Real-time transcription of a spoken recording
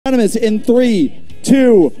Anonymous in 3,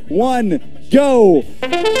 2, 1, go.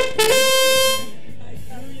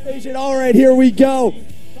 All right, here we go.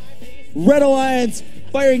 Red Alliance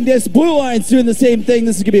firing disc. Blue Alliance doing the same thing.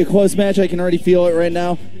 This is going to be a close match. I can already feel it right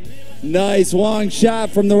now. Nice long shot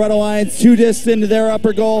from the Red Alliance. 2 discs into their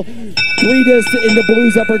upper goal. 3 discs into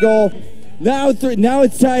Blue's upper goal. Now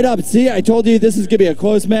it's tied up. See, I told you this is going to be a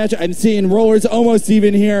close match. I'm seeing rollers almost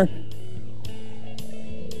even here.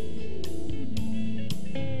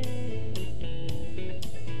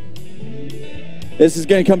 This is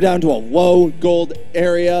going to come down to a low gold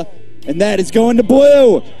area, and that is going to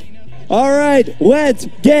Blue. All right, let's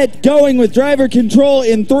get going with driver control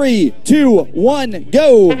in 3, 2, 1,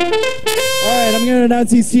 go. All right, I'm going to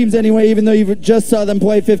announce these teams anyway, even though you just saw them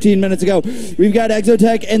play 15 minutes ago. We've got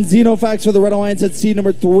Exotech and Xenofox for the Red Alliance at seed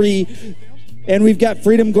number 3. And we've got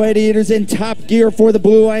Freedom Gladiators and Top Gear for the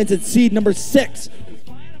Blue Alliance at seed number 6.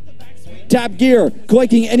 Top Gear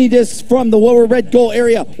collecting any discs from the lower red goal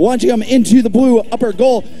area, launching them into the blue upper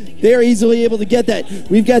goal. They're easily able to get that.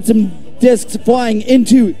 We've got some discs flying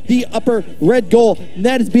into the upper red goal, and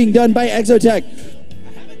that is being done by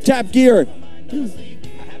Exotech. Top Gear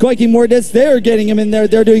collecting more discs. They're getting them in there.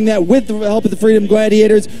 They're doing that with the help of the Freedom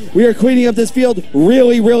Gladiators. We are cleaning up this field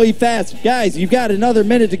really, really fast. Guys, you've got another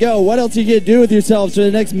minute to go. What else are you going to do with yourselves for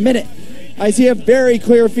the next minute? I see a very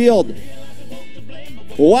clear field.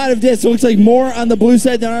 A lot of discs. It looks like more on the blue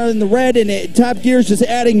side than on the red, and Top Gear is just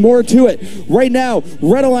adding more to it. Right now,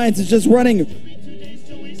 Red Alliance is just running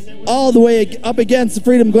all the way up against the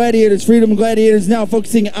Freedom Gladiators. Freedom Gladiators now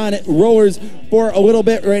focusing on rollers for a little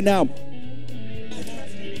bit right now.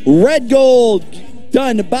 Red gold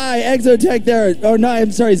done by Exotech there. Oh, no,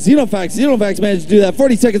 I'm sorry, Xenofox. Xenofox managed to do that.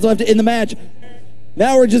 40 seconds left in the match.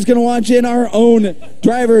 Now we're just going to launch in our own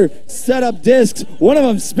driver setup discs. One of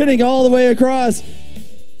them spinning all the way across.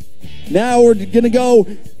 Now we're going to go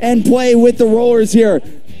and play with the rollers here.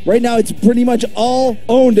 Right now it's pretty much all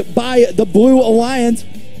owned by the Blue Alliance.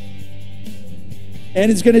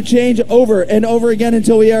 And it's going to change over and over again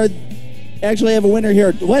until we actually have a winner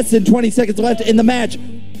here. Less than 20 seconds left in the match.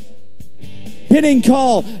 Pinning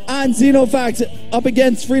call on Xenofox up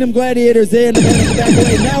against Freedom Gladiators. They end up having to back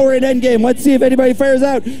away. Now we're in endgame. Let's see if anybody fires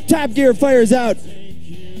out. Top Gear fires out.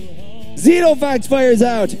 Xenofox fires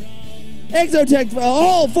out. Exotech,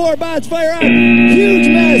 all 4 bots fire out. Huge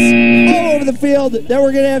mess all over the field that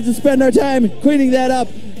we're going to have to spend our time cleaning that up.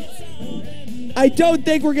 I don't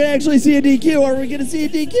think we're going to actually see a DQ. Are we going to see a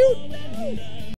DQ?